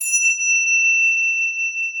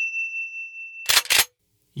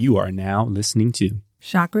You are now listening to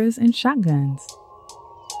Chakras and Shotguns.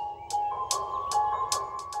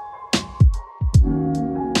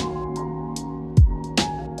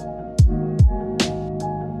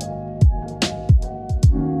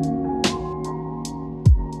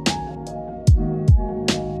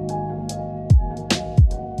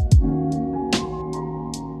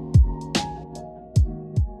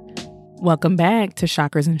 Welcome back to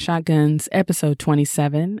Chakras and Shotguns, episode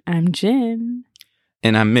 27. I'm Jen.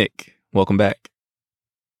 And I'm Mick. Welcome back.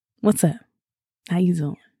 What's up? How you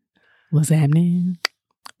doing? What's happening?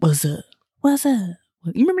 What's up? What's up?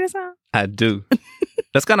 You remember that song? I do.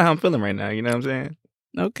 That's kind of how I'm feeling right now. You know what I'm saying?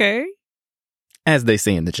 Okay. As they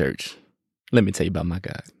say in the church, let me tell you about my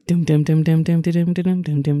God. Dum dum dum dum dum dum dum dum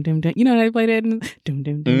dum dum dum dum. You know how they play that? Dum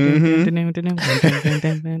dum dum dum dum dum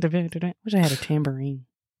dum dum dum. Wish I had a tambourine.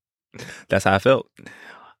 That's how I felt.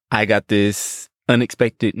 I got this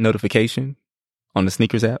unexpected notification on the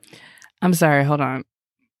Sneakers app. I'm sorry. Hold on.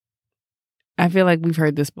 I feel like we've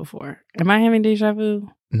heard this before. Am I having deja vu?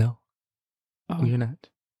 No, Oh, you're not.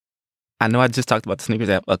 I know I just talked about the Sneakers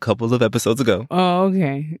app a couple of episodes ago. Oh,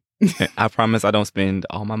 okay. I promise I don't spend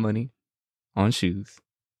all my money on shoes.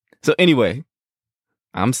 So anyway,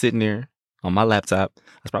 I'm sitting there on my laptop.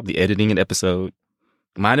 I was probably editing an episode,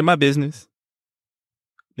 minding my business.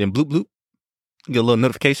 Then bloop, bloop. Get a little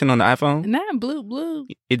notification on the iPhone. Not bloop, bloop.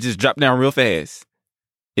 It just dropped down real fast.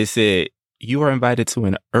 It said, you are invited to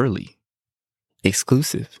an early,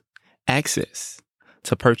 exclusive access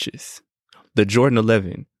to purchase the Jordan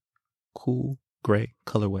 11 cool gray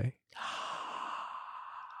colorway.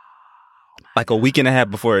 Like a week and a half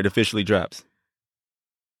before it officially drops.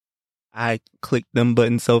 I clicked them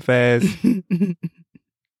buttons so fast.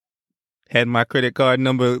 Had my credit card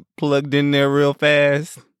number plugged in there real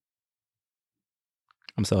fast.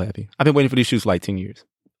 I'm so happy. I've been waiting for these shoes for like 10 years.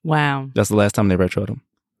 Wow. That's the last time they retroed them.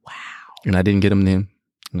 Wow. And I didn't get them then.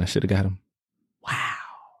 And I should have got them. Wow.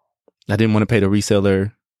 I didn't want to pay the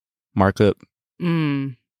reseller markup.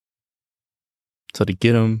 Mm. So to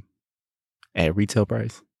get them at retail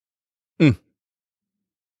price.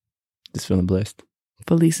 Just feeling blessed.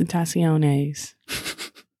 Felicitaciones.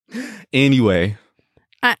 Anyway.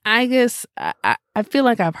 I guess I feel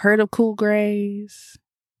like I've heard of cool grays.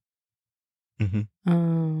 Mm-hmm.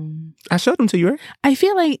 I showed them to you, right? I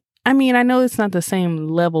feel like, I mean, I know it's not the same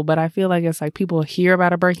level, but I feel like it's like people hear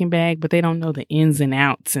about a Birkin bag, but they don't know the ins and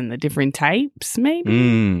outs and the different types, maybe.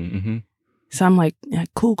 Mm-hmm. So I'm like, yeah,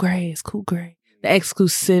 cool grays, cool gray. The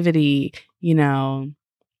exclusivity, you know,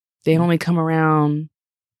 they only come around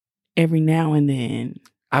every now and then.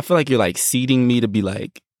 I feel like you're like seeding me to be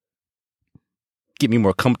like, get me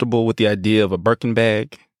more comfortable with the idea of a Birkin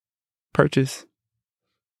bag purchase.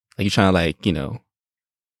 Like you're trying to like, you know,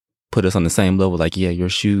 put us on the same level. Like, yeah, your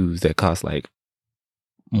shoes that cost like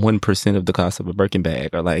 1% of the cost of a Birkin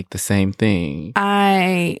bag are like the same thing.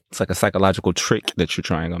 It's like a psychological trick that you're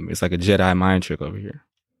trying on me. It's like a Jedi mind trick over here.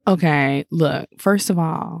 Okay, look, first of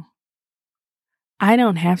all, I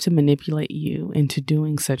don't have to manipulate you into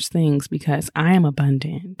doing such things because I am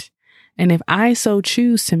abundant. And if I so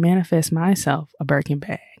choose to manifest myself a Birkin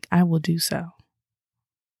bag, I will do so.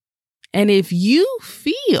 And if you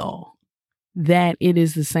feel that it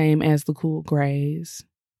is the same as the cool grays,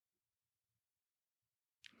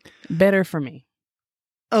 better for me.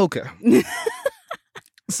 Okay.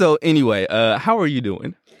 So anyway, how are you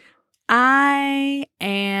doing? I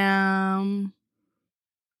am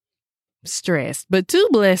stressed, but too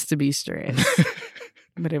blessed to be stressed.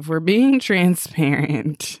 But if we're being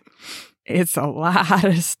transparent, it's a lot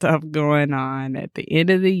of stuff going on at the end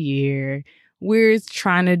of the year. We're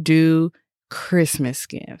trying to do Christmas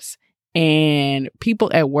gifts, and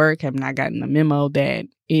people at work have not gotten the memo that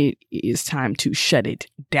it is time to shut it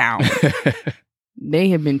down. They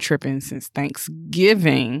have been tripping since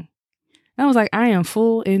Thanksgiving. I was like, I am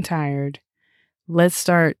full and tired. Let's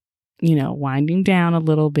start, you know, winding down a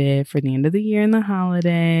little bit for the end of the year and the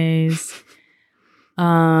holidays.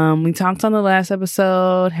 We talked on the last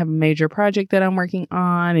episode, have a major project that I'm working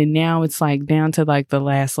on, and now it's like down to like the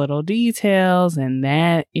last little details, and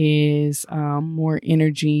that is more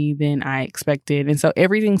energy than I expected. And so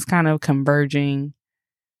everything's kind of converging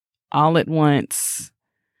all at once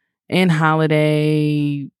in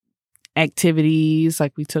holiday activities.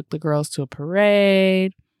 Like we took the girls to a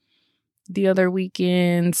parade the other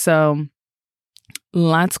weekend. So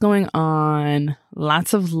lots going on,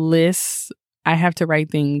 lots of lists. I have to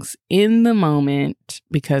write things in the moment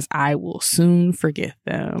because I will soon forget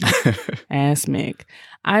them. Ask Mick.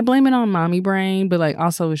 I blame it on mommy brain, but like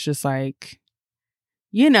also it's just like,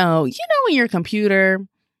 you know when your computer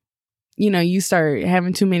you start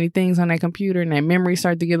having too many things on that computer and that memory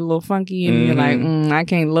start to get a little funky and you're like, I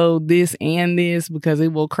can't load this and this because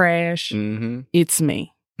it will crash. Mm-hmm. It's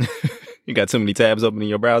me. You got too many tabs open in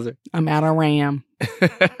your browser? I'm out of RAM.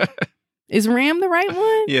 Is RAM the right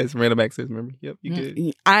one? Yes, random access memory. Yep, you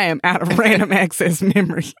good. I am out of random access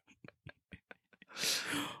memory.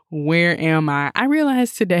 Where am I? I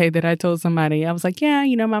realized today that I told somebody, I was like, yeah,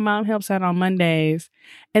 my mom helps out on Mondays.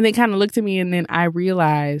 And they kind of looked at me and then I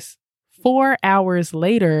realized 4 hours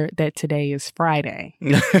later that today is Friday.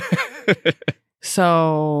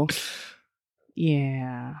 So,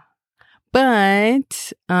 yeah.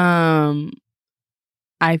 But I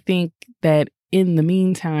think that in the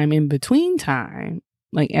meantime, in between time,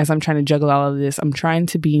 like as I'm trying to juggle all of this, I'm trying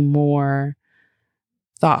to be more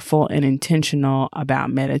thoughtful and intentional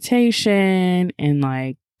about meditation and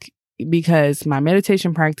like, because my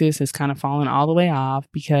meditation practice has kind of fallen all the way off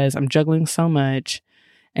because I'm juggling so much.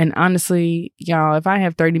 And honestly, y'all, if I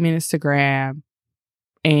have 30 minutes to grab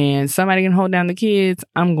and somebody can hold down the kids,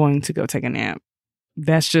 I'm going to go take a nap.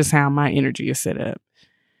 That's just how my energy is set up.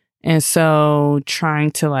 And so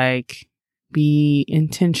trying to like be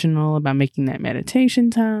intentional about making that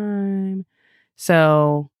meditation time.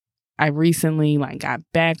 So I recently like got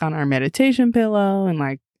back on our meditation pillow and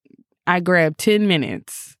like I grabbed 10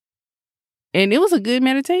 minutes and it was a good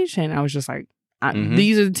meditation. I was just like,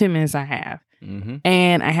 these are the 10 minutes I have. Mm-hmm.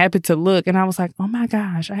 And I happened to look and I was like, oh my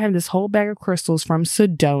gosh, I have this whole bag of crystals from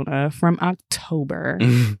Sedona from October.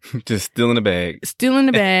 Just still in the bag. Still in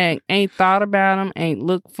the bag. Ain't thought about them. Ain't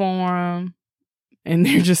looked for them. And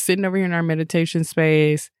they're just sitting over here in our meditation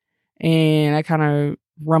space. And I kind of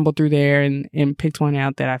rumbled through there and picked one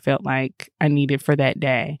out that I felt like I needed for that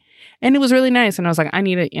day. And it was really nice. And I was like, I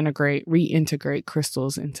need to reintegrate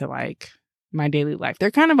crystals into like my daily life.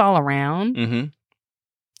 They're kind of all around. Mm-hmm.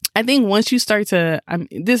 I think once you start to,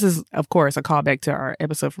 this is, of course, a callback to our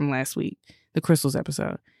episode from last week, the crystals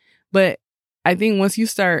episode. But I think once you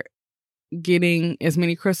start getting as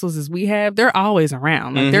many crystals as we have, they're always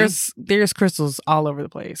around. Like there's crystals all over the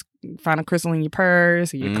place. Find a crystal in your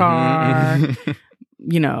purse, in your car,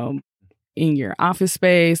 in your office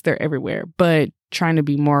space. They're everywhere. But trying to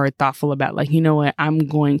be more thoughtful about like, you know what, I'm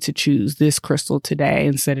going to choose this crystal today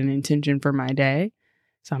and set an intention for my day.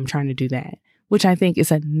 So I'm trying to do that, which I think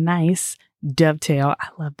is a nice dovetail. I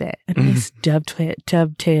love that. A nice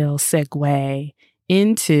dovetail segue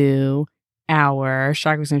into our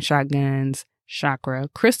Chakras and Shotguns chakra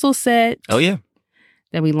crystal set. Oh, yeah.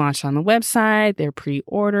 That we launched on the website. They're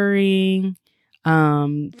pre-ordering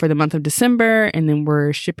for the month of December, and then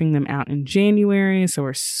we're shipping them out in January. So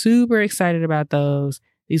we're super excited about those.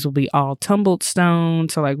 These will be all tumbled stone,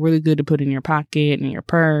 so like really good to put in your pocket, in your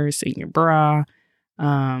purse, in your bra.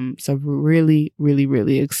 So we're really, really,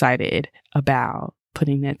 really excited about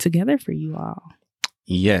putting that together for you all.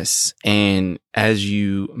 Yes. And as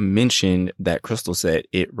you mentioned that crystal set,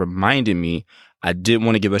 it reminded me, I did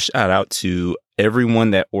want to give a shout out to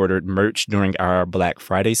everyone that ordered merch during our Black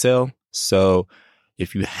Friday sale. So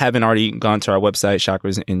if you haven't already gone to our website,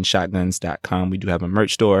 chakrasandshotguns.com, we do have a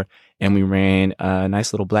merch store and we ran a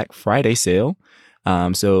nice little Black Friday sale.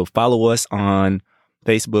 So follow us on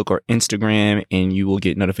Facebook or Instagram and you will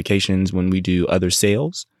get notifications when we do other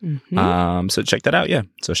sales. Mm-hmm. So check that out. Yeah.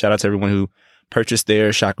 So shout out to everyone who purchased their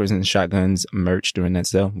Chakras and Shotguns merch during that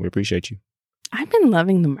sale. We appreciate you. I've been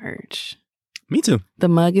loving the merch. Me too. The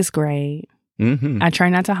mug is great. Mm-hmm. I try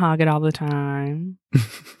not to hog it all the time.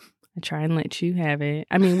 I try and let you have it.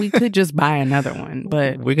 I mean, we could just buy another one,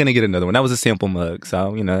 but we're gonna get another one. That was a sample mug,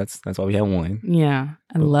 so that's why we have one. Yeah,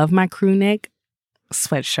 I love my crew neck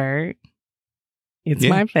sweatshirt. It's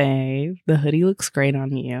my fave. The hoodie looks great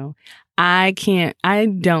on you. I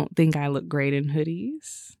don't think I look great in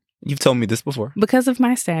hoodies. You've told me this before. Because of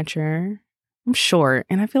my stature. I'm short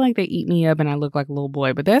and I feel like they eat me up and I look like a little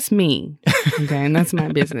boy, but that's me. Okay. And that's my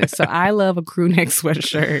business. So I love a crew neck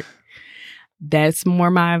sweatshirt. That's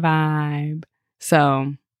more my vibe.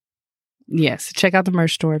 So yes, check out the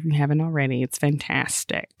merch store if you haven't already. It's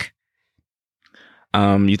fantastic.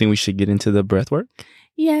 You think we should get into the breath work?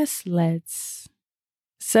 Yes, let's.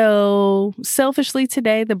 So selfishly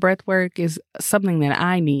today, the breath work is something that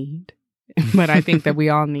I need, but I think that we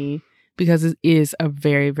all need because it is a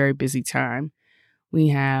very, very busy time. We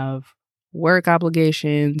have work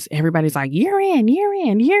obligations. Everybody's like, year in.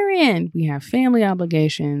 We have family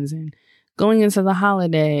obligations and going into the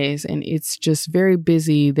holidays, and it's just very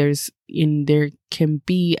busy. There can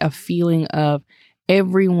be a feeling of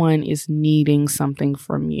everyone is needing something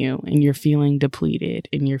from you and you're feeling depleted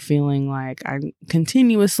and you're feeling like I'm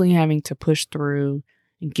continuously having to push through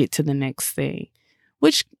and get to the next thing,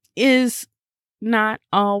 which is not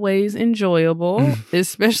always enjoyable,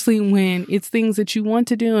 especially when it's things that you want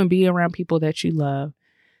to do and be around people that you love.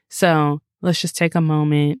 So let's just take a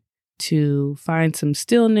moment to find some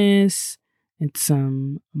stillness and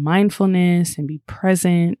some mindfulness and be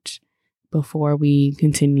present before we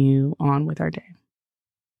continue on with our day.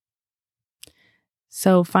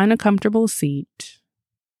 So find a comfortable seat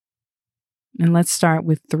and let's start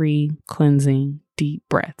with 3 cleansing deep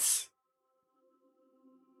breaths.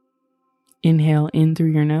 Inhale in through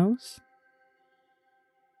your nose.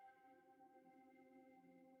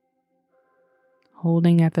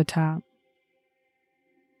 Holding at the top.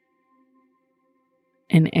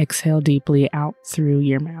 And exhale deeply out through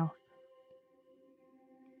your mouth.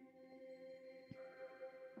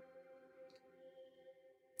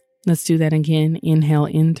 Let's do that again. Inhale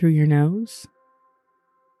in through your nose.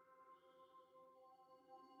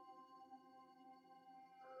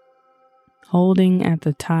 Holding at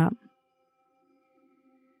the top.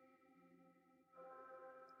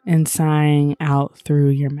 And sighing out through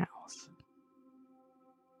your mouth.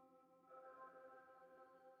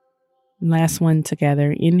 Last one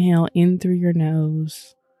together. Inhale in through your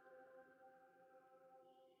nose.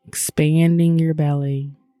 Expanding your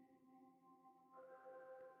belly.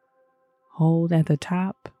 Hold at the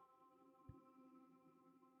top.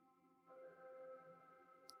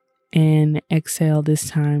 And exhale this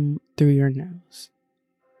time through your nose.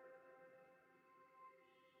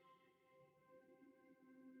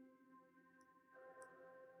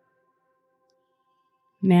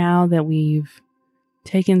 Now that we've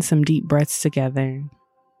taken some deep breaths together,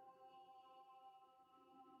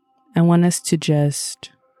 I want us to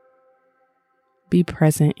just be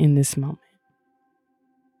present in this moment.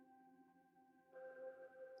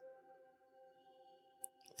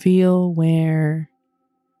 Feel where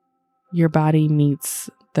your body meets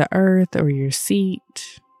the earth or your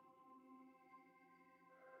seat.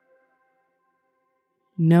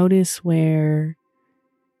 Notice where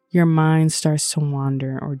your mind starts to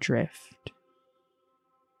wander or drift.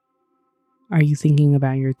 Are you thinking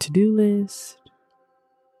about your to-do list?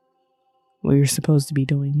 What you're supposed to be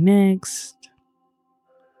doing next?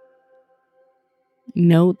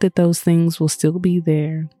 Note that those things will still be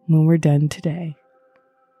there when we're done today.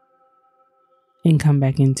 And come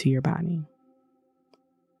back into your body.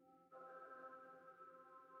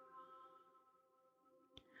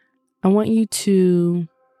 I want you to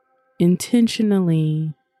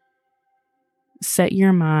intentionally set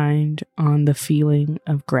your mind on the feeling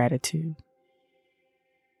of gratitude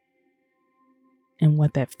and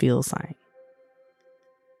what that feels like.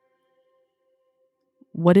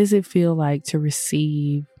 What does it feel like to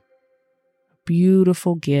receive a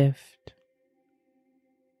beautiful gift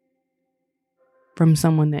from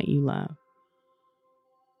someone that you love?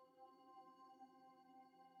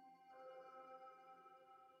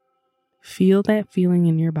 Feel that feeling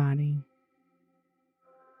in your body.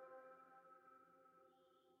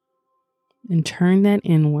 And turn that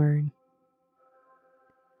inward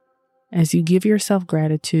as you give yourself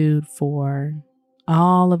gratitude for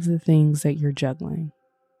all of the things that you're juggling,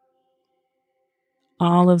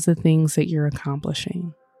 all of the things that you're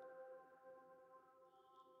accomplishing.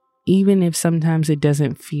 Even if sometimes it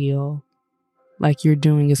doesn't feel like you're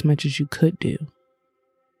doing as much as you could do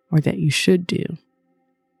or that you should do.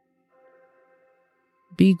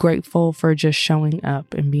 Be grateful for just showing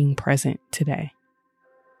up and being present today.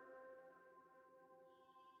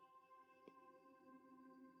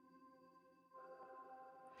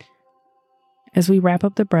 As we wrap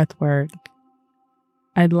up the breath work,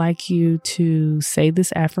 I'd like you to say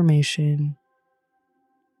this affirmation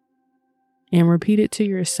and repeat it to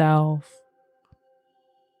yourself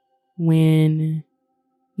when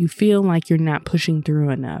you feel like you're not pushing through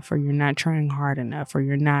enough, or you're not trying hard enough, or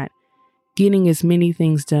you're not getting as many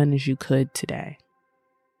things done as you could today.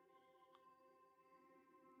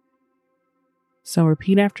 So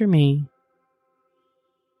repeat after me.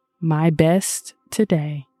 My best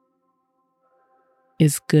today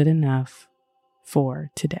is good enough for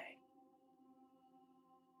today.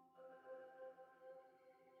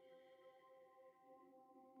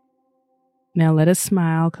 Now let a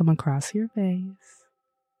smile come across your face.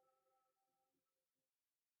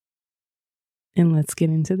 And let's get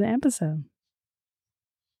into the episode.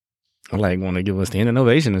 I want to give a standing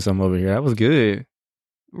ovation or something over here. That was good.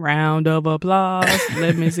 Round of applause.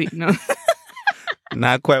 Let me see. No.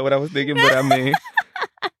 Not quite what I was thinking, but I mean,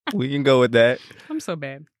 we can go with that. I'm so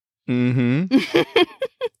bad. Mm-hmm.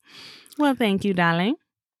 Well, thank you, darling.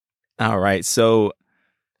 All right. So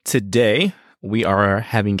today we are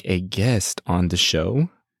having a guest on the show.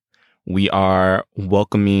 We are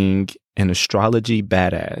welcoming an astrology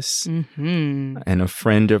badass, and a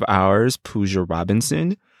friend of ours, Pooja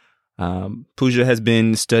Robinson. Pooja has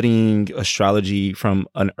been studying astrology from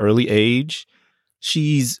an early age.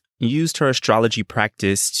 She's used her astrology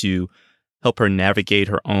practice to help her navigate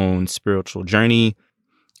her own spiritual journey,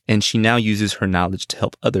 and she now uses her knowledge to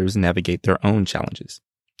help others navigate their own challenges.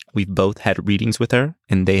 We've both had readings with her,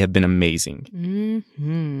 and they have been amazing.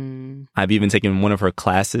 I've even taken one of her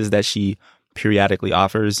classes that she periodically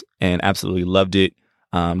offers and absolutely loved it.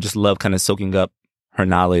 Just love kind of soaking up her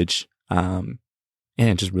knowledge, and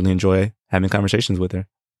just really enjoy having conversations with her.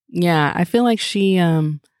 Yeah, I feel like she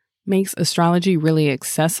makes astrology really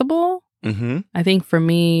accessible. I think for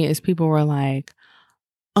me, as people were like,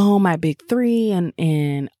 oh, my big three,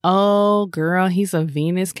 and oh, girl, he's a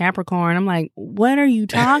Venus Capricorn. I'm like, what are you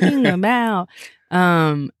talking about?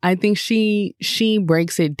 I think she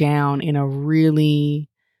breaks it down in a really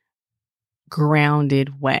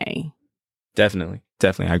grounded way. Definitely.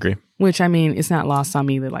 I agree. Which, I mean, it's not lost on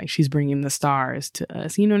me that like she's bringing the stars to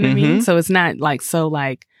us. You know what I mean? So it's not like so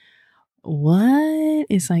like, what?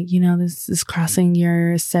 It's like, this is crossing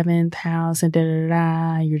your 7th house and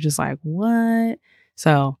da-da-da-da. You're just like, what?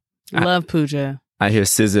 So, love Pooja. I hear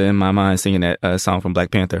SZA in my mind singing that song from Black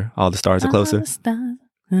Panther, All the Stars Are Closer.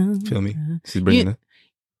 Feel me? She's bringing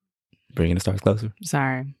the stars closer.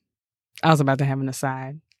 Sorry. I was about to have an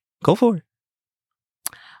aside. Go for it.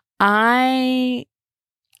 I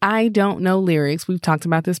don't know lyrics. We've talked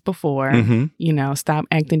about this before. Stop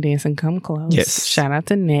acting, dancing, come close. Yes. Shout out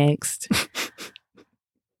to Next.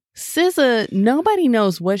 SZA, nobody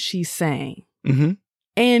knows what she's saying.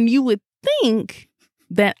 And you would think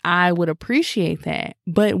that I would appreciate that.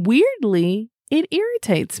 But weirdly, it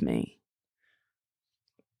irritates me.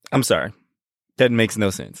 I'm sorry. That makes no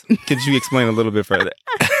sense. Could you explain a little bit further?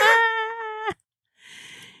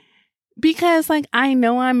 Because like I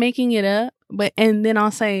know I'm making it up, and then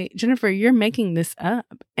I'll say, Jennifer, you're making this up.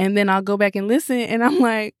 And then I'll go back and listen and I'm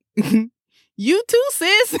like, you too,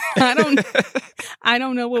 sis. I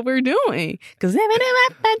don't know what we're doing. Because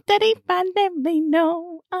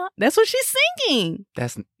that's what she's singing.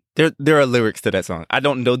 There are lyrics to that song. I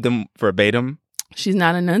don't know them verbatim. She's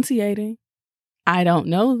not enunciating. I don't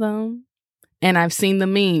know them. And I've seen the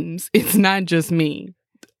memes. It's not just me.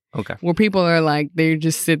 Okay. Where people are like, they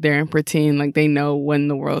just sit there and pretend like they know what in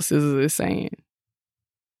the world SZA is saying.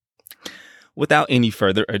 Without any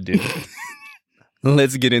further ado,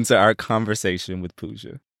 let's get into our conversation with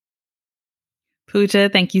Pooja. Pooja,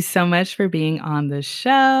 thank you so much for being on the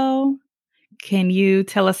show. Can you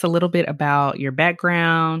tell us a little bit about your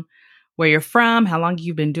background, where you're from, how long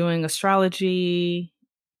you've been doing astrology?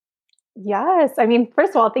 Yes. I mean, first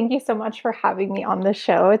of all, thank you so much for having me on the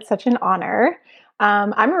show. It's such an honor.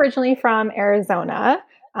 I'm originally from Arizona,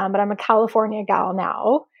 but I'm a California gal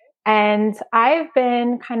now. And I've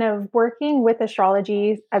been kind of working with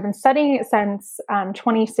astrology. I've been studying it since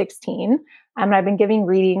 2016, and I've been giving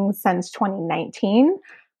readings since 2019.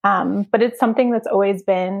 But it's something that's always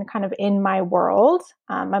been kind of in my world.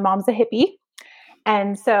 My mom's a hippie.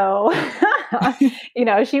 And so,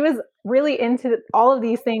 she was really into all of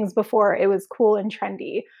these things before it was cool and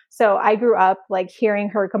trendy. So I grew up like hearing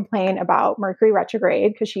her complain about Mercury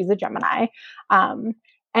retrograde because she's a Gemini. And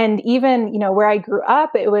even, where I grew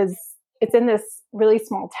up, it's in this really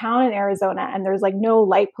small town in Arizona and there's like no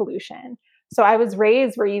light pollution. So I was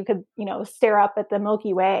raised where you could, stare up at the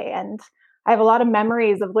Milky Way. And I have a lot of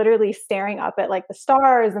memories of literally staring up at like the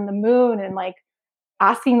stars and the moon and like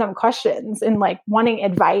asking them questions and like wanting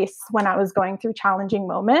advice when I was going through challenging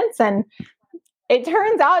moments. And it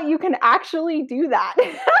turns out you can actually do that.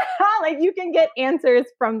 Like you can get answers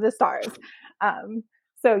from the stars.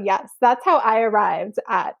 So yes, that's how I arrived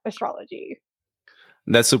at astrology.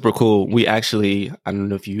 That's super cool. We actually, I don't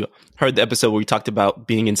know if you heard the episode where we talked about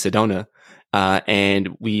being in Sedona,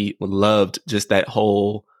 and we loved just that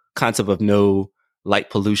whole concept of no light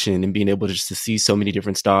pollution and being able to just to see so many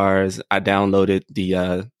different stars. I downloaded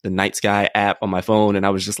the Night Sky app on my phone, and I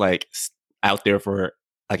was just like out there for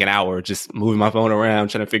like an hour, just moving my phone around,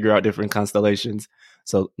 trying to figure out different constellations.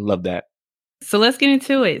 So love that. So let's get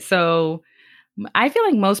into it. So I feel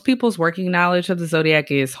like most people's working knowledge of the zodiac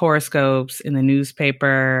is horoscopes in the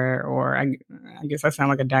newspaper, or I guess I sound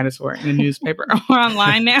like a dinosaur, in the newspaper or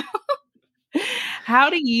online now. How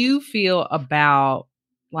do you feel about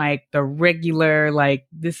like the regular, like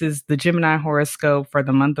this is the Gemini horoscope for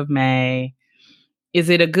the month of May? Is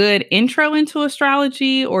it a good intro into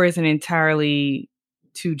astrology or is it entirely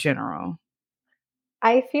too general?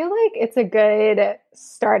 I feel like it's a good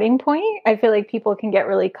starting point. I feel like people can get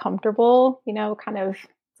really comfortable, kind of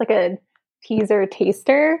it's like a teaser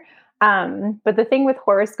taster. But the thing with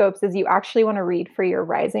horoscopes is you actually want to read for your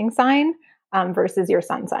rising sign versus your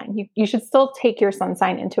sun sign. You should still take your sun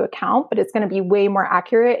sign into account, but it's going to be way more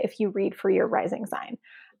accurate if you read for your rising sign.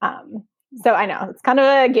 So I know it's kind of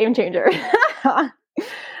a game changer.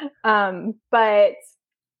 But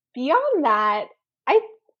beyond that,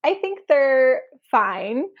 I think they're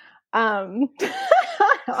fine.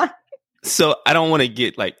 So I don't want to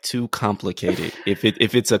get like too complicated. If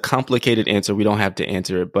it's a complicated answer, we don't have to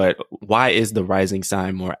answer it. But why is the rising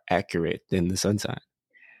sign more accurate than the sun sign?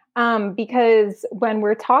 Because when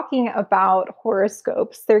we're talking about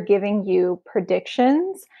horoscopes, they're giving you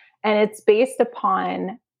predictions, and it's based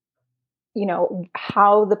upon,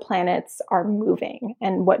 how the planets are moving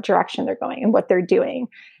and what direction they're going and what they're doing.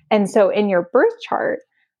 And so in your birth chart,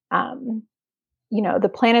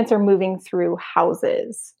 the planets are moving through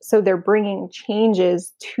houses. So they're bringing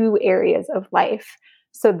changes to areas of life.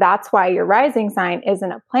 So that's why your rising sign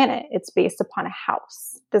isn't a planet. It's based upon a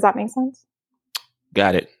house. Does that make sense?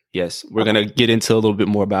 Got it. Yes. We're going to get into a little bit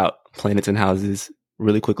more about planets and houses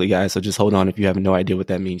really quickly, guys. So just hold on if you have no idea what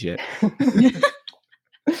that means yet.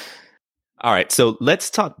 All right. So let's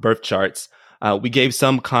talk birth charts. We gave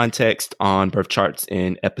some context on birth charts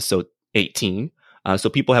in episode 18. So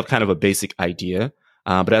people have kind of a basic idea.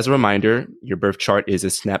 But as a reminder, your birth chart is a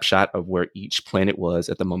snapshot of where each planet was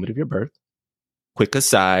at the moment of your birth. Quick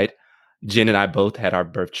aside, Jen and I both had our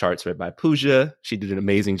birth charts read by Pooja. She did an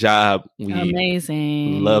amazing job.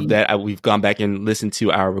 Amazing. Love that. We've gone back and listened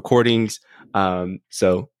to our recordings.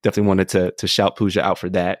 So definitely wanted to shout Pooja out for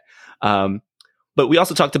that. But we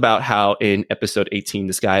also talked about how in episode 18,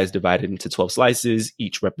 the sky is divided into 12 slices,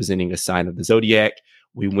 each representing a sign of the zodiac.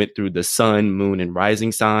 We went through the sun, moon, and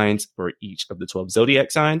rising signs for each of the 12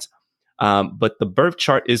 zodiac signs. But the birth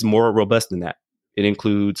chart is more robust than that. It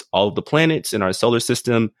includes all of the planets in our solar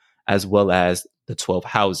system, as well as the 12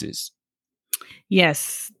 houses.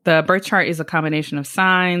 Yes, the birth chart is a combination of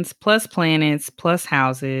signs plus planets plus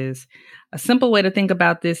houses. A simple way to think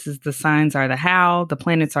about this is the signs are the how, the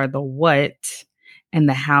planets are the what, and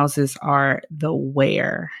the houses are the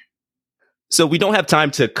where. So we don't have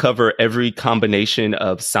time to cover every combination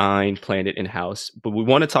of sign, planet, and house, but we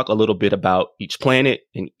want to talk a little bit about each planet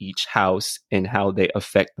and each house and how they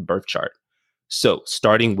affect the birth chart. So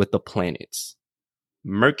starting with the planets.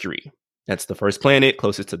 Mercury, that's the first planet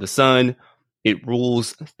closest to the sun. It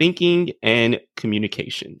rules thinking and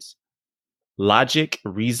communications. Logic,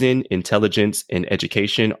 reason, intelligence, and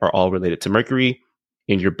education are all related to Mercury.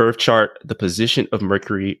 In your birth chart, the position of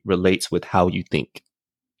Mercury relates with how you think.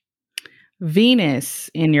 Venus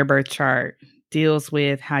in your birth chart deals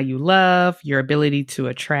with how you love, your ability to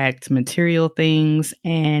attract material things,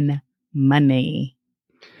 and money.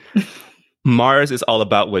 Mars is all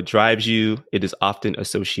about what drives you. It is often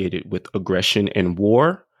associated with aggression and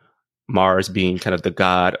war. Mars being kind of the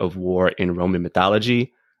god of war in Roman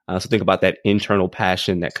mythology. So think about that internal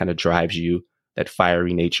passion that kind of drives you, that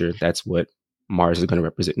fiery nature. That's what Mars is going to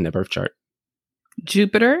represent in the birth chart.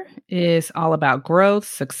 Jupiter is all about growth,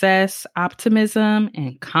 success, optimism,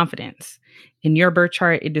 and confidence. In your birth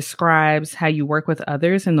chart, it describes how you work with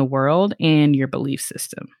others in the world and your belief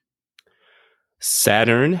system.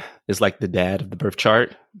 Saturn is like the dad of the birth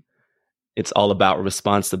chart. It's all about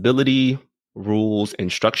responsibility, rules,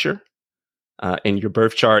 and structure. In your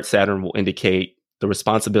birth chart, Saturn will indicate the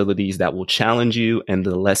responsibilities that will challenge you and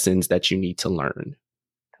the lessons that you need to learn.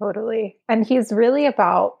 Totally. And he's really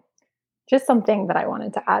about, just something that I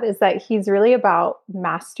wanted to add is that he's really about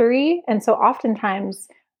mastery. And so oftentimes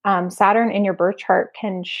Saturn in your birth chart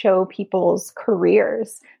can show people's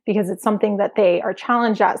careers because it's something that they are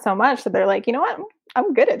challenged at so much that they're like, you know what,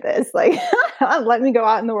 I'm good at this. Like, let me go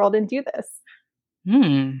out in the world and do this.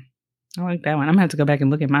 I like that one. I'm gonna have to go back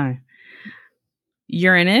and look at mine.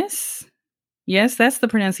 Uranus. Yes, that's the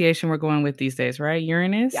pronunciation we're going with these days, right?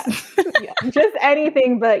 Uranus? Yes. Yeah. Just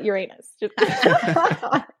anything but Uranus.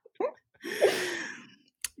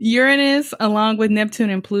 Uranus, along with Neptune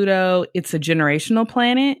and Pluto, it's a generational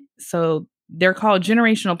planet. So they're called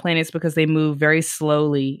generational planets because they move very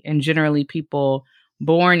slowly. And generally, people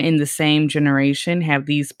born in the same generation have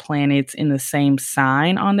these planets in the same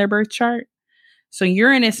sign on their birth chart. So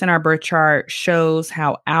Uranus in our birth chart shows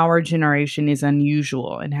how our generation is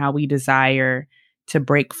unusual and how we desire to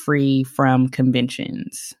break free from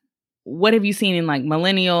conventions. What have you seen in like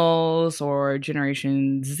millennials or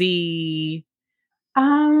Generation Z?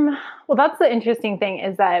 Well, that's the interesting thing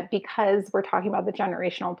is that because we're talking about the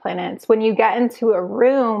generational planets, when you get into a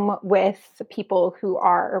room with people who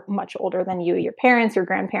are much older than you, your parents, your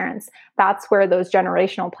grandparents, that's where those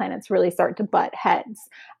generational planets really start to butt heads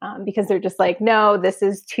because they're just like, no, this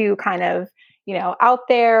is too kind of, out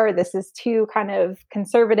there, or this is too kind of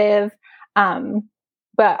conservative.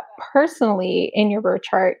 But personally, in your birth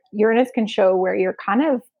chart, Uranus can show where you're kind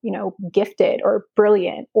of, gifted or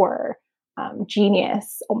brilliant or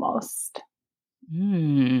genius almost.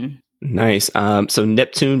 Nice. So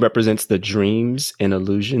Neptune represents the dreams and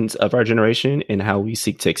illusions of our generation and how we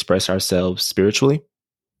seek to express ourselves spiritually.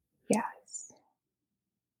 Yes.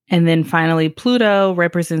 And then finally, Pluto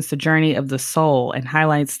represents the journey of the soul and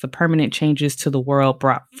highlights the permanent changes to the world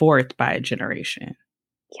brought forth by a generation.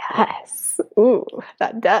 Yes. Ooh,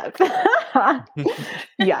 that depth.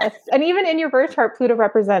 Yes. And even in your birth chart, Pluto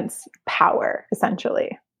represents power,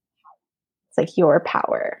 essentially. It's like your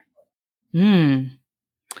power. And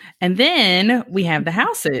then we have the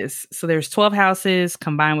houses. So there's 12 houses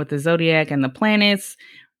combined with the zodiac and the planets.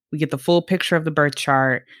 We get the full picture of the birth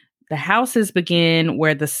chart. The houses begin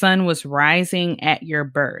where the sun was rising at your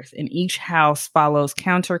birth, and each house follows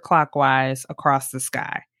counterclockwise across the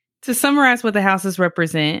sky. To summarize what the houses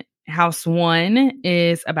represent, House 1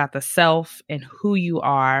 is about the self and who you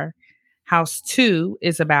are. House 2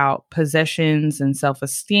 is about possessions and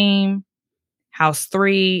self-esteem. House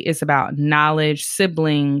 3 is about knowledge,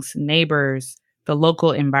 siblings, neighbors, the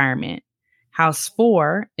local environment. House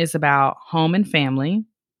 4 is about home and family.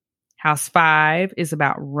 House 5 is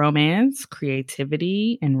about romance,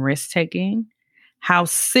 creativity, and risk-taking.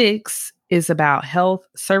 House 6 is about health,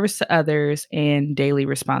 service to others, and daily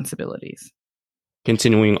responsibilities.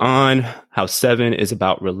 Continuing on, House 7 is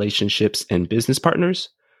about relationships and business partners.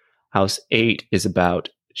 House 8 is about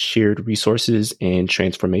shared resources and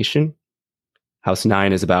transformation. House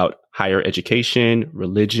 9 is about higher education,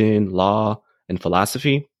 religion, law, and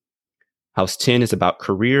philosophy. House 10 is about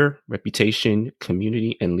career, reputation,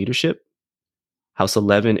 community, and leadership. House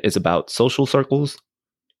 11 is about social circles,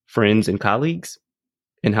 friends, and colleagues.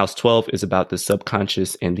 And House 12 is about the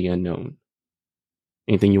subconscious and the unknown.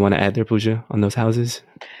 Anything you want to add there, Pooja, on those houses?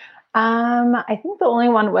 I think the only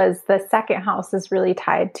one was the second house is really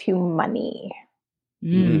tied to money.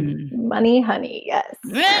 Money, honey, yes.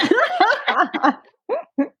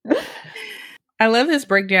 I love this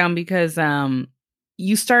breakdown because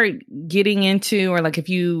you start getting into, or like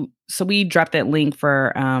so we dropped that link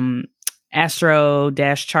for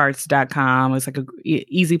astro-charts.com. It's like a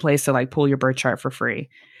easy place to like pull your birth chart for free.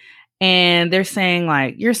 And they're saying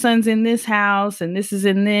like, your son's in this house and this is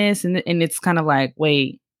in this. And it's kind of like,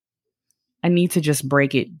 wait, I need to just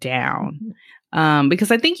break it down. Because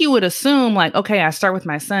I think you would assume like, okay, I start with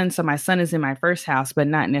my son. So my son is in my first house, but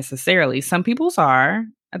not necessarily. Some people's are.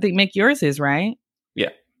 I think Mick, yours is, right? Yeah.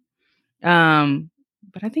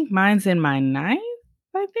 But I think mine's in my 9th,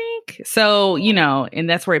 I think. So, and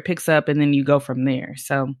that's where it picks up and then you go from there.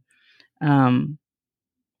 So,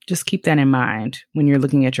 just keep that in mind when you're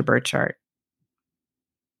looking at your birth chart.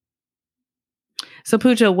 So,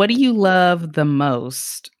 Pooja, what do you love the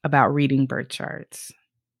most about reading birth charts?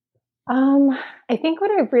 I think what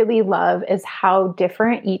I really love is how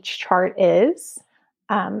different each chart is.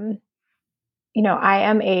 I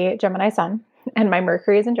am a Gemini sun and my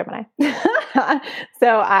Mercury is in Gemini.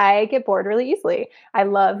 So I get bored really easily. I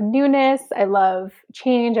love newness. I love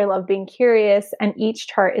change. I love being curious. And each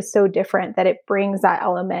chart is so different that it brings that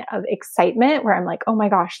element of excitement where I'm like, oh my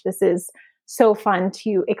gosh, this is so fun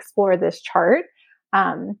to explore this chart.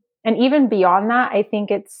 And even beyond that, I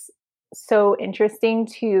think it's so interesting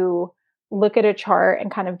to look at a chart and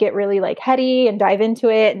kind of get really like heady and dive into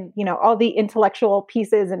it and, all the intellectual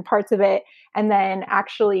pieces and parts of it, and then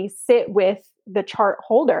actually sit with the chart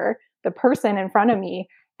holder, the person in front of me,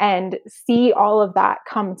 and see all of that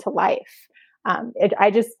come to life.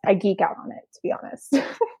 I geek out on it, to be honest.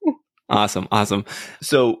 Awesome.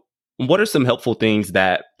 So what are some helpful things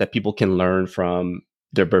that people can learn from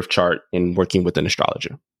their birth chart in working with an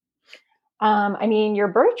astrologer? Your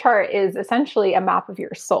birth chart is essentially a map of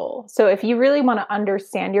your soul. So if you really want to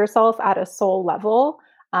understand yourself at a soul level,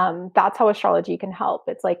 that's how astrology can help.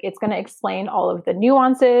 It's like, it's going to explain all of the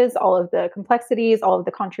nuances, all of the complexities, all of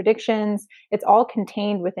the contradictions. It's all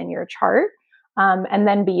contained within your chart. And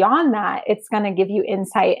then beyond that, it's going to give you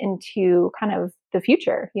insight into kind of the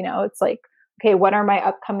future. It's like, okay, what are my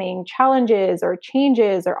upcoming challenges or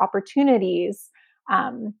changes or opportunities?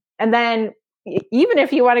 And then even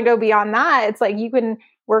if you want to go beyond that, it's like you can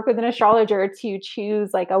work with an astrologer to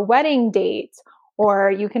choose like a wedding date,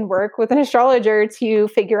 or you can work with an astrologer to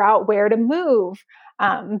figure out where to move.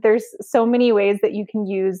 There's so many ways that you can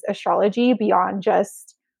use astrology beyond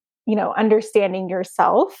just, understanding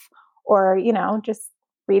yourself or, just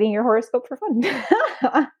reading your horoscope for fun.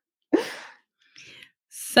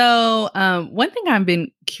 So one thing I've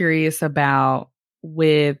been curious about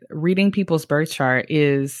with reading people's birth chart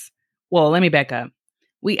is well, let me back up.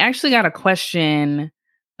 We actually got a question,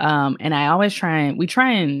 and we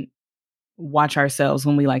try and watch ourselves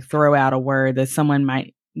when we like throw out a word that someone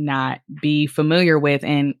might not be familiar with.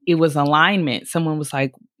 And it was alignment. Someone was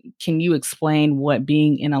like, can you explain what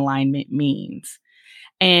being in alignment means?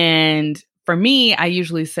 And for me, I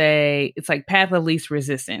usually say it's like path of least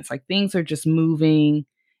resistance. Like things are just moving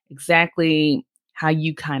exactly how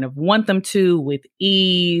you kind of want them to with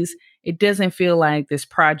ease. It doesn't feel like this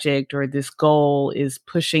project or this goal is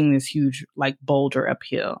pushing this huge like boulder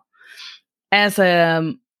uphill. As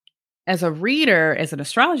a reader, as an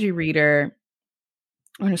astrology reader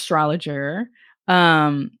or an astrologer,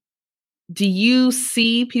 do you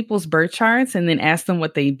see people's birth charts and then ask them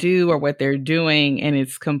what they do or what they're doing and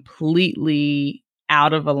it's completely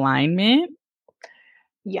out of alignment?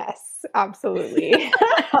 Yes, absolutely.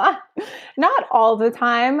 Not all the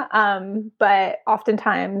time, but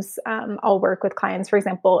oftentimes I'll work with clients, for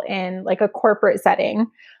example, in like a corporate setting.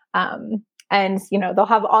 And, they'll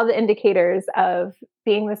have all the indicators of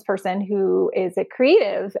being this person who is a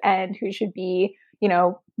creative and who should be,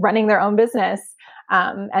 running their own business.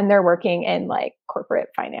 And they're working in like corporate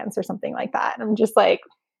finance or something like that. And I'm just like,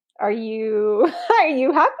 are you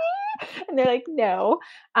happy? And they're like, no.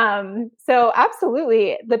 So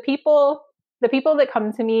absolutely. The people that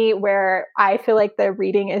come to me where I feel like the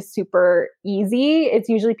reading is super easy, it's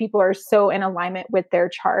usually people are so in alignment with their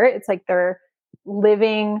chart. It's like they're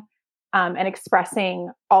living and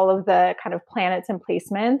expressing all of the kind of planets and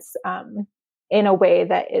placements in a way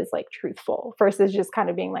that is like truthful versus just kind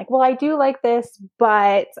of being like, well, I do like this,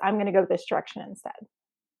 but I'm going to go this direction instead.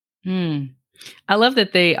 I love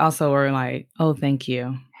that they also are like, oh, thank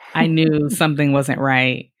you. I knew something wasn't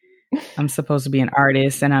right. I'm supposed to be an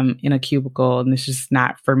artist and I'm in a cubicle and it's just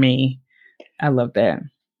not for me. I love that.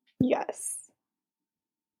 Yes.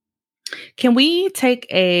 Can we take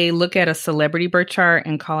a look at a celebrity birth chart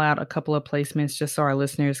and call out a couple of placements just so our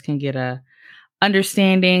listeners can get a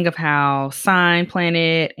understanding of how sign,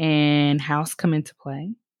 planet, and house come into play?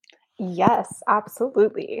 Yes,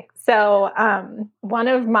 absolutely. So one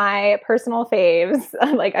of my personal faves,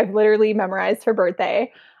 like I've literally memorized her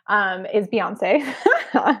birthday, is Beyonce.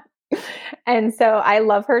 And so I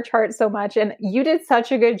love her chart so much. And you did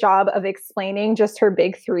such a good job of explaining just her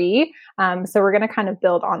big three. So we're going to kind of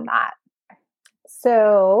build on that.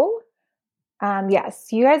 So yes,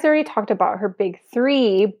 you guys already talked about her big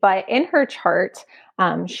three, but in her chart,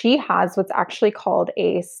 she has what's actually called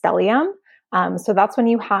a stellium. So that's when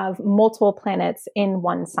you have multiple planets in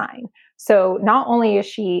one sign. So not only is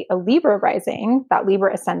she a Libra rising, that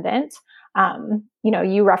Libra ascendant,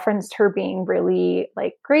 you referenced her being really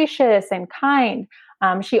like gracious and kind.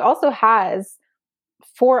 She also has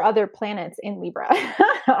 4 other planets in Libra.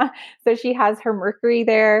 So she has her Mercury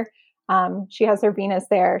there. She has her Venus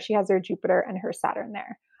there. She has her Jupiter and her Saturn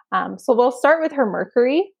there. So we'll start with her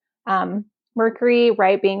Mercury. Mercury,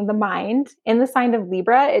 right, being the mind. In the sign of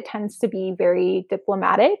Libra, it tends to be very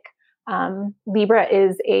diplomatic. Libra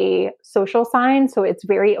is a social sign, so it's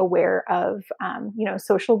very aware of,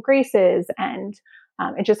 social graces, and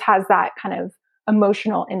it just has that kind of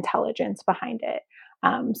emotional intelligence behind it.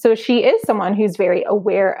 So she is someone who's very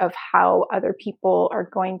aware of how other people are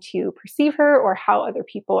going to perceive her or how other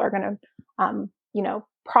people are going to,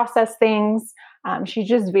 process things. She's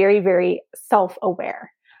just very, very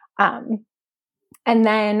self-aware. And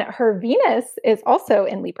then her Venus is also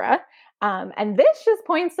in Libra. And this just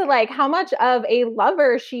points to like how much of a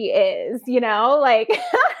lover she is, like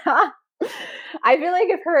I feel like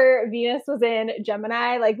if her Venus was in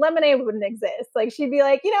Gemini, like lemonade wouldn't exist. Like she'd be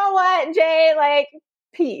like, you know what, Jay, like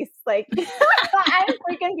peace. Like I'm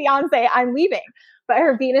freaking Beyonce, I'm leaving. But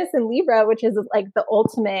her Venus in Libra, which is like the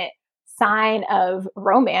ultimate sign of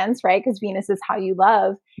romance, right? Because Venus is how you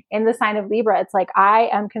love. In the sign of Libra, it's like, I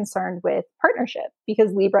am concerned with partnership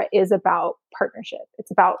because Libra is about partnership.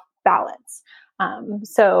 It's about balance.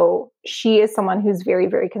 So she is someone who's very,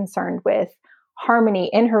 very concerned with harmony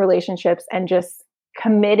in her relationships and just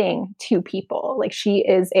committing to people. Like she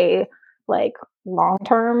is a like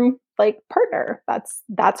long-term like partner.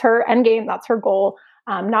 That's her end game. That's her goal.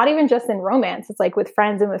 Not even just in romance. It's like with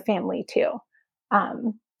friends and with family too.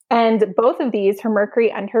 And both of these, her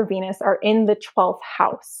Mercury and her Venus, are in the 12th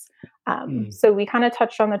house. So we kind of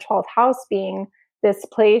touched on the 12th house being this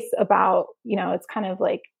place about, it's kind of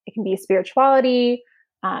like, it can be spirituality,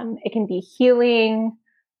 it can be healing.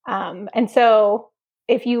 And so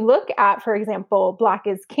if you look at, for example, Black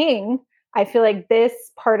is King, I feel like this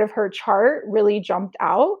part of her chart really jumped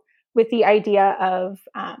out with the idea of,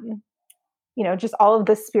 just all of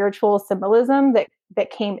the spiritual symbolism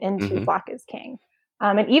that came into Black is King.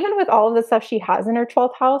 And even with all of the stuff she has in her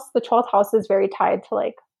 12th house, the 12th house is very tied to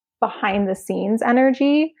like behind the scenes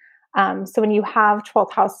energy. So when you have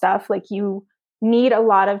 12th house stuff, like you need a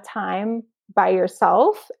lot of time by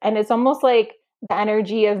yourself. And it's almost like the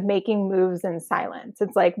energy of making moves in silence.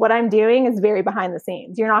 It's like what I'm doing is very behind the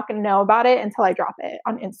scenes. You're not going to know about it until I drop it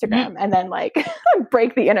on Instagram and then like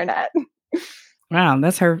break the internet. Wow,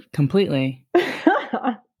 that's her completely.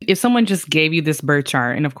 If someone just gave you this birth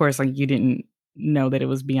chart, and of course, like you didn't know that it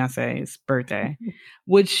was Beyonce's birthday,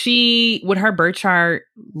 would her birth chart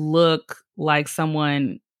look like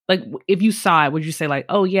someone, like if you saw it, would you say like,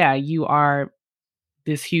 oh yeah, you are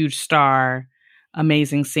this huge star,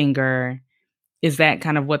 amazing singer? Is that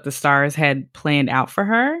kind of what the stars had planned out for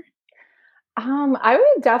her? I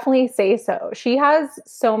would definitely say so. She has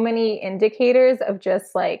so many indicators of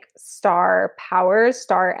just like star powers,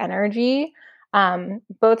 star energy.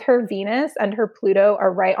 Both her Venus and her Pluto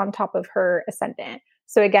are right on top of her ascendant.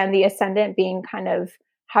 So again, the ascendant being kind of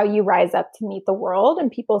how you rise up to meet the world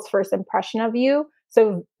and people's first impression of you.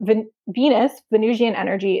 So Venus, Venusian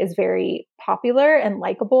energy is very popular and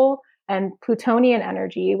likable. And Plutonian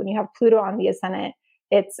energy, when you have Pluto on the ascendant,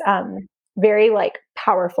 it's very like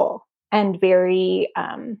powerful and very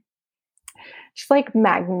just like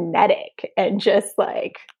magnetic and just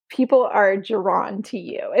like people are drawn to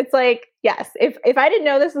you. It's like, yes, if I didn't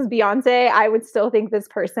know this was Beyonce, I would still think this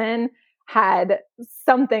person had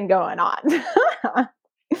something going on.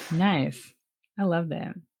 Nice. I love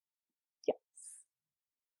that. Yes.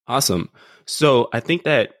 Awesome. So I think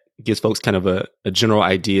that gives folks kind of a general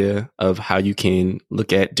idea of how you can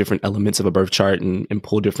look at different elements of a birth chart and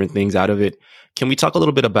pull different things out of it. Can we talk a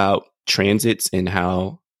little bit about transits and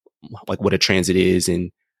how, like what a transit is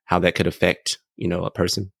and how that could affect, a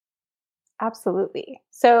person? Absolutely.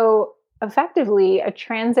 So effectively, a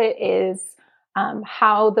transit is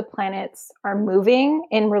how the planets are moving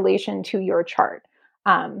in relation to your chart.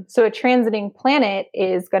 So a transiting planet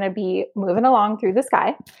is going to be moving along through the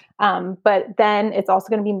sky, but then it's also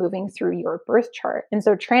going to be moving through your birth chart. And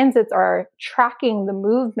so transits are tracking the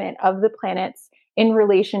movement of the planets in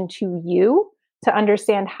relation to you to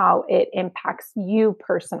understand how it impacts you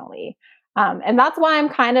personally. And that's why I'm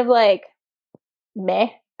kind of like meh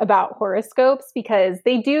about horoscopes, because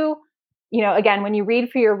they do, again, when you read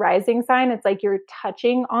for your rising sign, it's like you're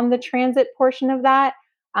touching on the transit portion of that.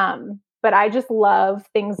 But I just love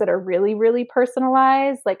things that are really, really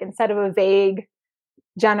personalized. Like instead of a vague,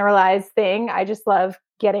 generalized thing, I just love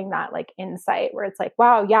getting that like insight where it's like,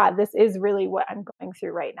 wow, yeah, this is really what I'm going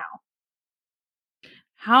through right now.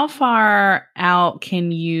 How far out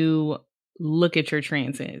can you look at your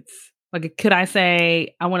transits? Like, could I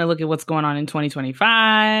say, I want to look at what's going on in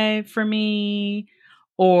 2025 for me?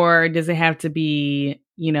 Or does it have to be,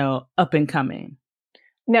 up and coming?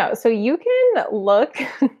 No, so you can look...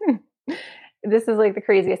 This is like the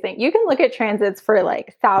craziest thing. You can look at transits for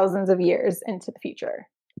like thousands of years into the future.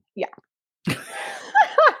 Yeah.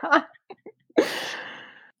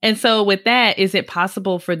 And so with that, is it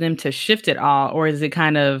possible for them to shift it all? Or is it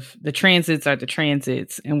kind of the transits are the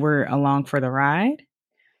transits and we're along for the ride?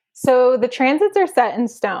 So the transits are set in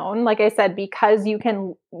stone. Like I said, because you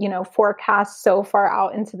can, forecast so far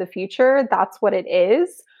out into the future, that's what it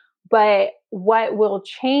is. But what will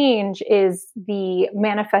change is the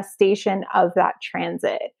manifestation of that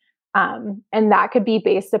transit. And that could be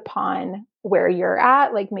based upon where you're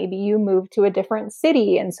at. Like maybe you move to a different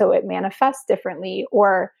city and so it manifests differently.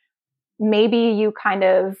 Or maybe you kind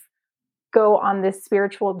of go on this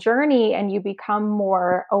spiritual journey and you become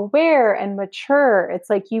more aware and mature. It's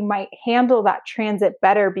like you might handle that transit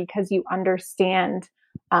better because you understand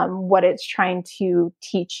what it's trying to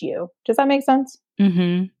teach you. Does that make sense?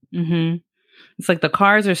 Mm-hmm. Mm-hmm. It's like the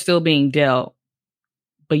cards are still being dealt,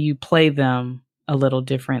 but you play them a little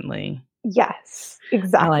differently. Yes,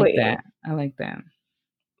 exactly. I like that.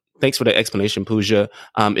 Thanks for the explanation, Pooja.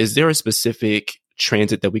 Is there a specific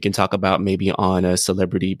transit that we can talk about maybe on a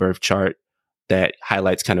celebrity birth chart that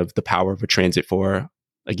highlights kind of the power of a transit for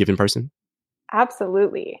a given person?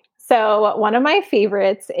 Absolutely. So one of my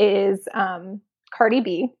favorites is Cardi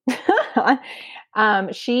B.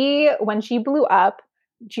 When she blew up,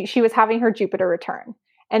 she was having her Jupiter return.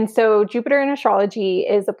 And so Jupiter in astrology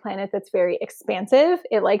is a planet that's very expansive.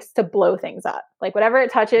 It likes to blow things up. Like whatever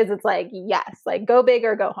it touches, it's like, yes, like go big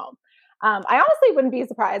or go home. I honestly wouldn't be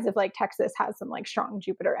surprised if like Texas has some like strong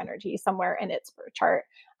Jupiter energy somewhere in its birth chart.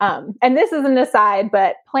 And this is an aside,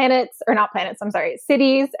 but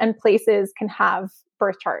cities and places can have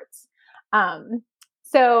birth charts.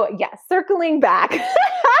 So yes, circling back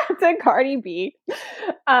to Cardi B.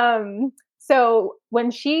 So when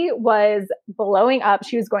she was blowing up,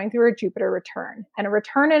 she was going through her Jupiter return. And a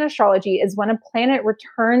return in astrology is when a planet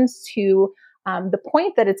returns to the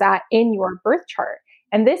point that it's at in your birth chart.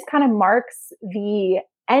 And this kind of marks the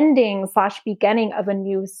ending / beginning of a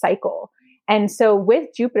new cycle. And so with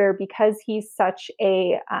Jupiter, because he's such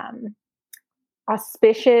a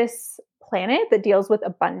auspicious planet that deals with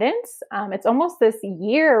abundance, it's almost this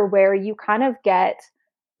year where you kind of get,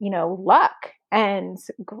 luck and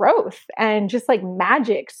growth and just like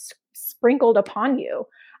magic sprinkled upon you.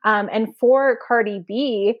 And for Cardi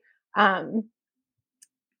B,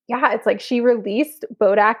 it's like she released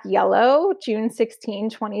Bodak Yellow June 16,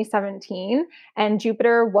 2017, and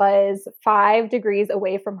Jupiter was 5 degrees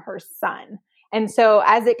away from her sun. And so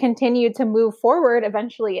as it continued to move forward,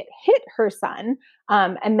 eventually it hit her sun,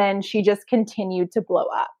 and then she just continued to blow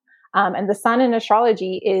up. And the sun in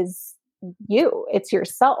astrology is you, it's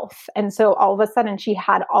yourself. And so all of a sudden she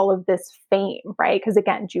had all of this fame, right? Because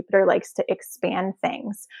again, Jupiter likes to expand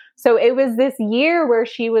things. So it was this year where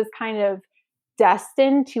she was kind of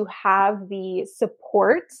destined to have the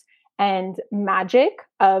support and magic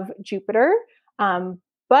of Jupiter.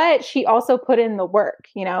 But she also put in the work,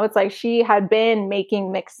 it's like she had been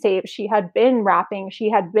making mixtapes, she had been rapping,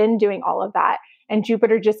 she had been doing all of that. And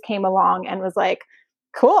Jupiter just came along and was like,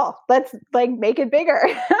 cool, let's like make it bigger.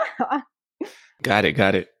 Got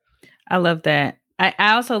it. I love that. I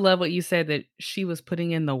also love what you said, that she was putting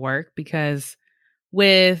in the work, because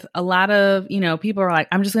with a lot of, people are like,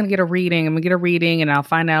 I'm just going to get a reading. I'm going to get a reading and I'll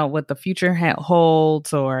find out what the future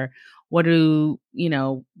holds, or what do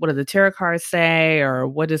the tarot cards say, or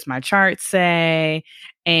what does my chart say?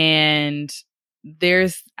 And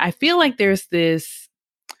I feel like there's this,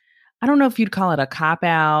 I don't know if you'd call it a cop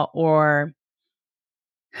out, or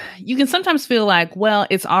you can sometimes feel like, well,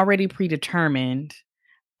 it's already predetermined.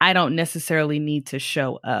 I don't necessarily need to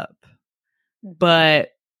show up.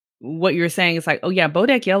 But what you're saying is like, oh yeah,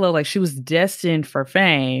 Bodak Yellow, like she was destined for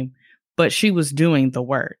fame, but she was doing the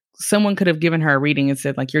work. Someone could have given her a reading and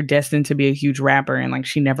said like, you're destined to be a huge rapper, and like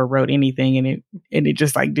she never wrote anything, and it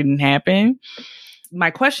just like didn't happen. My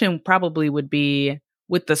question probably would be,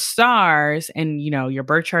 with the stars, and your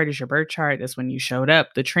birth chart is your birth chart, that's when you showed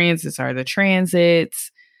up. The transits are the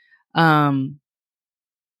transits. How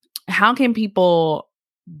can people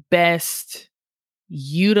best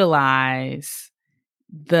utilize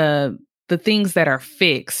the things that are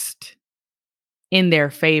fixed in their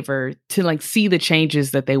favor to like see the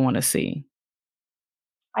changes that they want to see?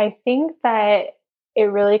 I think that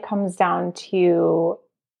it really comes down to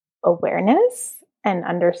awareness and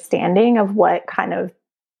understanding of what kind of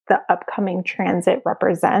the upcoming transit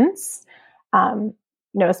represents.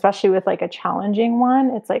 Especially with like a challenging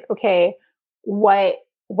one, it's like, okay,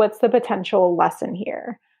 what's the potential lesson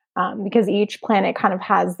here? Because each planet kind of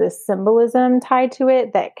has this symbolism tied to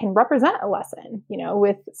it that can represent a lesson.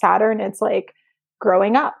 With Saturn, it's like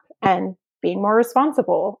growing up and being more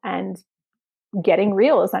responsible and getting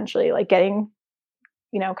real, essentially, like getting,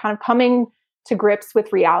 kind of coming to grips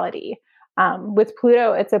with reality. With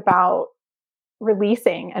Pluto, it's about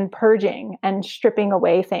releasing and purging and stripping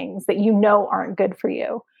away things that aren't good for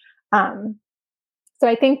you. So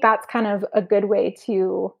I think that's kind of a good way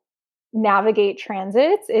to navigate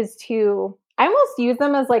transits, is to, I almost use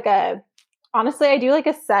them as like honestly, I do like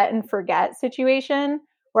a set and forget situation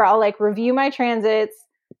where I'll like review my transits,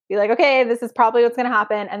 be like, okay, this is probably what's going to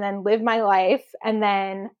happen, and then live my life. And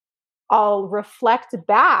then I'll reflect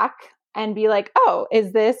back and be like, oh,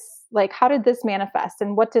 is this like, how did this manifest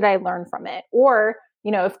and what did I learn from it? Or,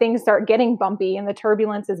 if things start getting bumpy and the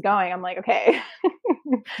turbulence is going, I'm like, okay,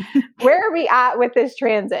 where are we at with this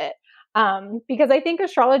transit? Because I think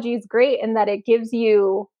astrology is great in that it gives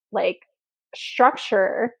you like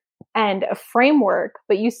structure and a framework,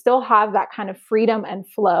 but you still have that kind of freedom and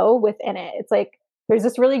flow within it. It's like, there's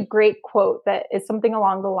this really great quote that is something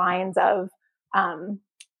along the lines of,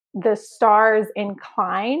 the stars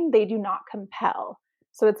incline, they do not compel.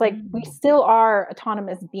 So it's like, we still are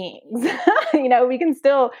autonomous beings, we can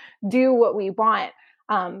still do what we want.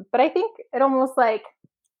 But I think it almost like,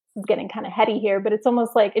 it's getting kind of heady here, but it's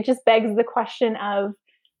almost like, it just begs the question of,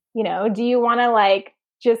 do you want to like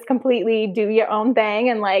just completely do your own thing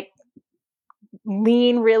and like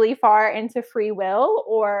lean really far into free will?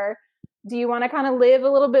 Or do you want to kind of live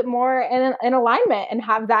a little bit more in alignment and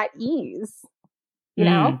have that ease?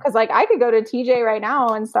 Because like I could go to TJ right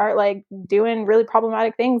now and start like doing really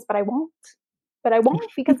problematic things, but I won't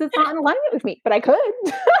because it's not in alignment with me, but I could.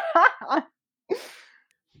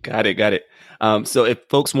 Got it. So if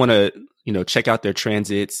folks want to, check out their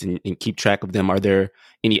transits and keep track of them, are there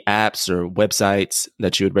any apps or websites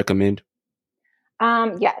that you would recommend?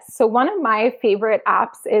 Yes. So one of my favorite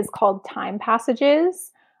apps is called Time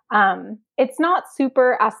Passages. It's not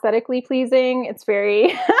super aesthetically pleasing. It's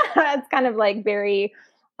very, it's kind of like very,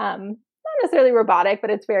 not necessarily robotic, but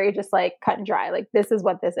it's very just like cut and dry. Like this is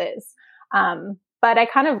what this is. But I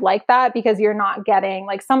kind of like that because you're not getting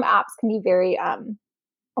like some apps can be very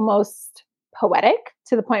almost poetic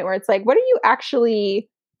to the point where it's like, what are you actually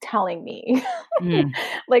telling me?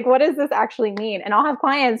 Like, what does this actually mean? And I'll have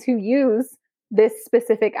clients who use this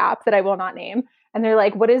specific app that I will not name. And they're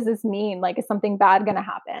like, what does this mean? Like, is something bad going to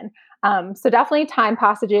happen? So definitely Time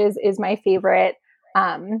Passages is my favorite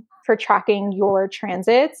for tracking your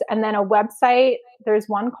transits. And then a website, there's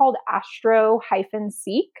one called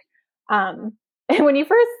Astro-Seek. And when you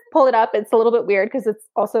first pull it up, it's a little bit weird because it's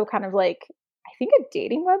also kind of like, I think a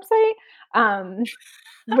dating website,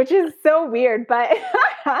 which is so weird, but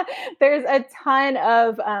there's a ton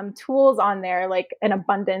of tools on there, like an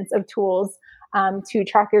abundance of tools to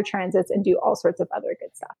track your transits and do all sorts of other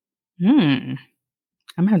good stuff. I'm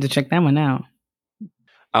gonna have to check that one out.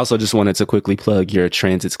 I also just wanted to quickly plug your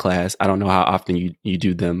transits class. I don't know how often you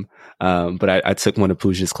do them, but I took one of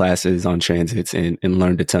Pooja's classes on transits and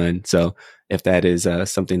learned a ton. So if that is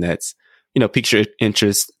something that's, piques your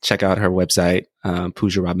interest, check out her website,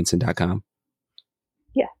 PoojaRobinson.com.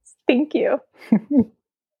 Yes, thank you.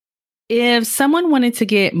 If someone wanted to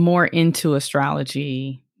get more into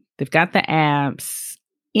astrology, they've got the apps.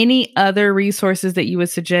 Any other resources that you would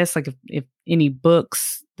suggest? Like if any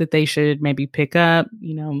books that they should maybe pick up?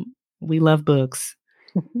 We love books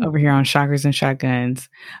over here on Chakras and Shotguns.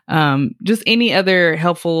 Just any other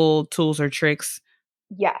helpful tools or tricks?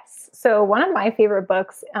 Yes. So one of my favorite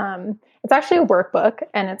books, it's actually a workbook,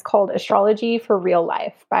 and it's called Astrology for Real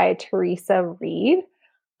Life by Teresa Reed.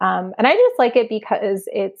 And I just like it because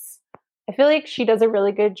I feel like she does a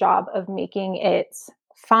really good job of making it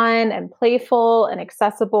fun and playful and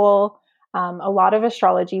accessible. A lot of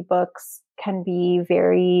astrology books can be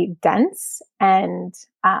very dense and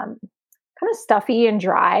kind of stuffy and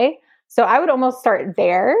dry. So I would almost start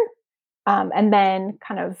there and then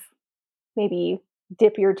kind of maybe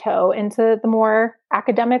dip your toe into the more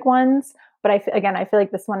academic ones. But I feel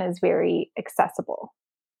like this one is very accessible.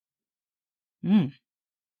 I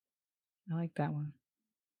like that one.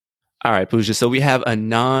 All right, Pooja. So we have a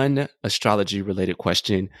non-astrology related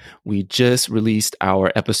question. We just released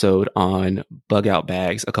our episode on bug out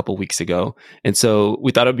bags a couple weeks ago. And so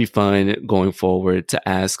we thought it'd be fun going forward to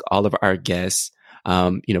ask all of our guests,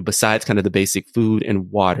 besides kind of the basic food and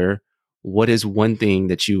water, what is one thing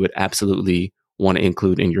that you would absolutely want to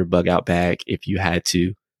include in your bug out bag if you had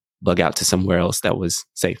to bug out to somewhere else that was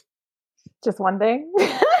safe? Just one thing.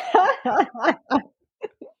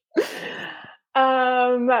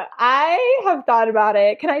 I have thought about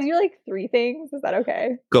it. Can I do like 3 things? Is that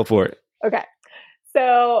okay? Go for it. Okay.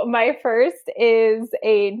 So my first is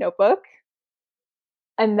a notebook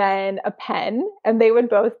and then a pen, and they would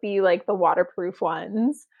both be like the waterproof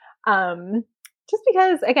ones. Just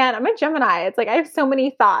because, again, I'm a Gemini. It's like I have so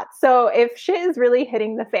many thoughts. So if shit is really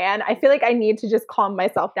hitting the fan, I feel like I need to just calm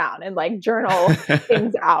myself down and like journal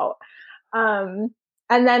things out.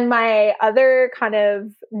 And then my other kind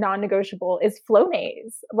of non-negotiable is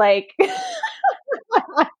Flonase. Like,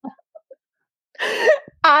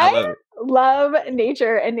 I love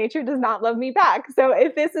nature, and nature does not love me back. So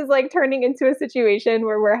if this is like turning into a situation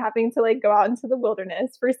where we're having to like go out into the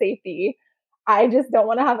wilderness for safety, I just don't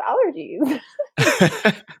want to have allergies.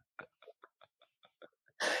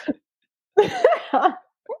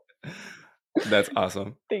 That's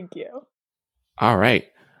awesome. Thank you. All right.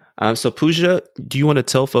 So Pooja, do you want to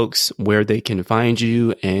tell folks where they can find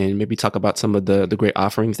you and maybe talk about some of the great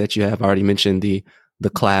offerings that you have? I already mentioned the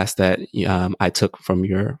class that I took from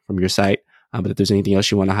your site, but if there's anything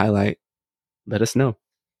else you want to highlight, let us know.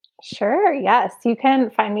 Sure. Yes. You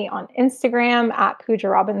can find me on Instagram at Pooja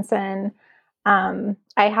Robinson. I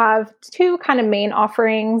have 2 kind of main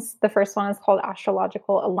offerings. The first one is called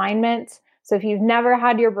Astrological Alignment. So if you've never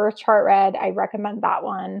had your birth chart read, I recommend that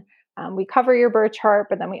one. We cover your birth chart,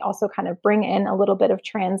 but then we also kind of bring in a little bit of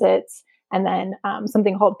transits, and then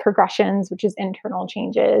something called Progressions, which is internal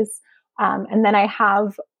changes. And then I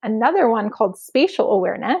have another one called Spatial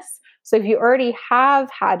Awareness. So if you already have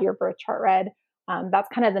had your birth chart read, that's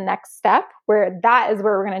kind of the next step, where that is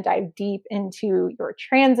where we're going to dive deep into your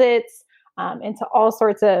transits, into all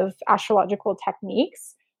sorts of astrological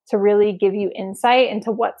techniques to really give you insight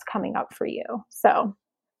into what's coming up for you. So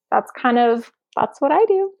that's what I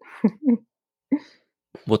do.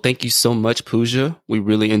 Well, thank you so much, Pooja. We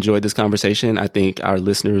really enjoyed this conversation. I think our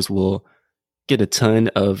listeners will get a ton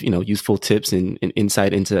of, useful tips and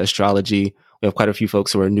insight into astrology. We have quite a few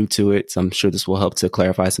folks who are new to it, so I'm sure this will help to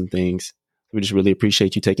clarify some things. We just really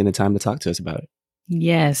appreciate you taking the time to talk to us about it.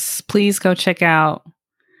 Yes, please go check out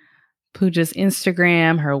Pooja's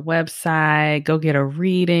Instagram, her website. Go get a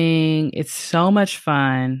reading. It's so much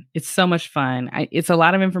fun. It's so much fun. It's a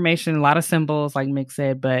lot of information, a lot of symbols, like Mick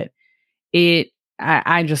said, but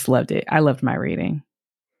I just loved it. I loved my reading.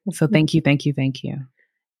 So thank you. Thank you. Thank you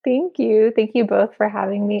both for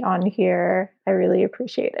having me on here. I really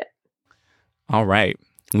appreciate it. All right.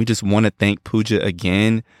 We just want to thank Pooja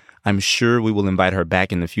again. I'm sure we will invite her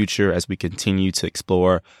back in the future as we continue to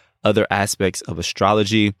explore other aspects of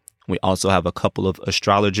astrology. We also have a couple of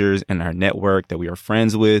astrologers in our network that we are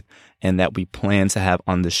friends with and that we plan to have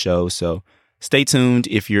on the show. So stay tuned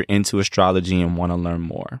if you're into astrology and want to learn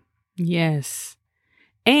more. Yes.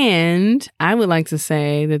 And I would like to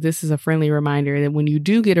say that this is a friendly reminder that when you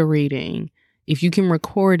do get a reading, if you can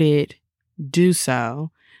record it, do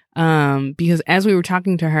so. Because as we were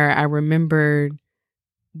talking to her, I remembered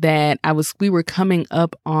that we were coming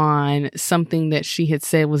up on something that she had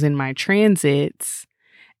said was in my transits.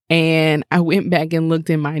 And I went back and looked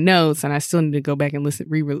in my notes, and I still need to go back and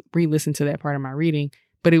re-listen to that part of my reading.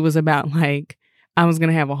 But it was about like, I was going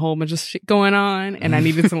to have a whole bunch of shit going on, and I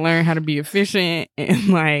needed to learn how to be efficient and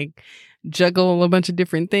like juggle a bunch of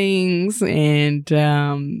different things. And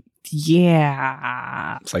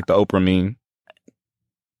yeah. It's like the Oprah meme.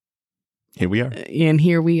 Here we are. And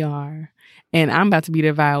here we are. And I'm about to be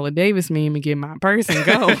the Viola Davis meme and get my purse and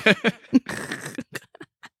go.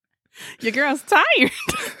 Your girl's tired.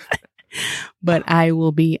 But I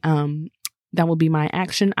will be, that will be my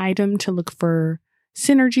action item to look for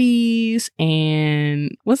synergies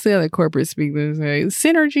and what's the other corporate speak that say?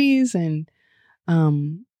 Synergies and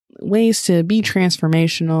ways to be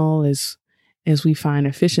transformational as we find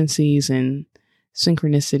efficiencies and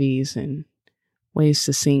synchronicities and ways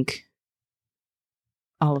to sync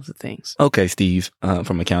all of the things. Okay, Steve,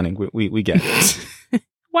 from accounting, we get it.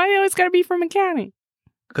 Why you always got to be from accounting?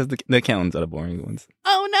 Because the accountants are the boring ones.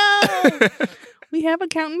 Oh, no. We have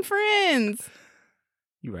accountant friends.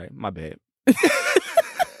 You're right. My bad.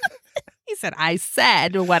 He said, I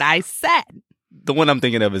said what I said. The one I'm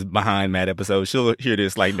thinking of is behind Matt episode. She'll hear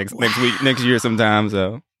this like next week, next year sometime.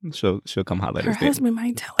 So she'll come holler at us. Her husband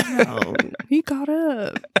might tell her no. He caught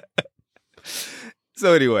up.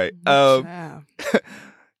 So anyway,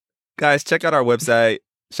 guys, check out our website,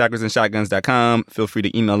 chakrasandshotguns.com. Feel free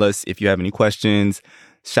to email us if you have any questions,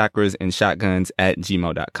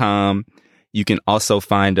 chakrasandshotguns@gmail.com. You can also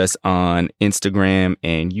find us on Instagram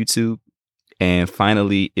and YouTube. And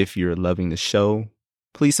finally, if you're loving the show,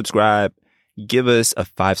 please subscribe, give us a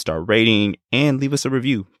 5-star rating, and leave us a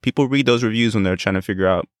review. People read those reviews when they're trying to figure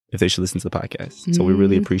out if they should listen to the podcast. So we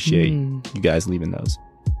really appreciate you guys leaving those.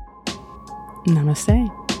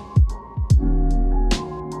 Namaste.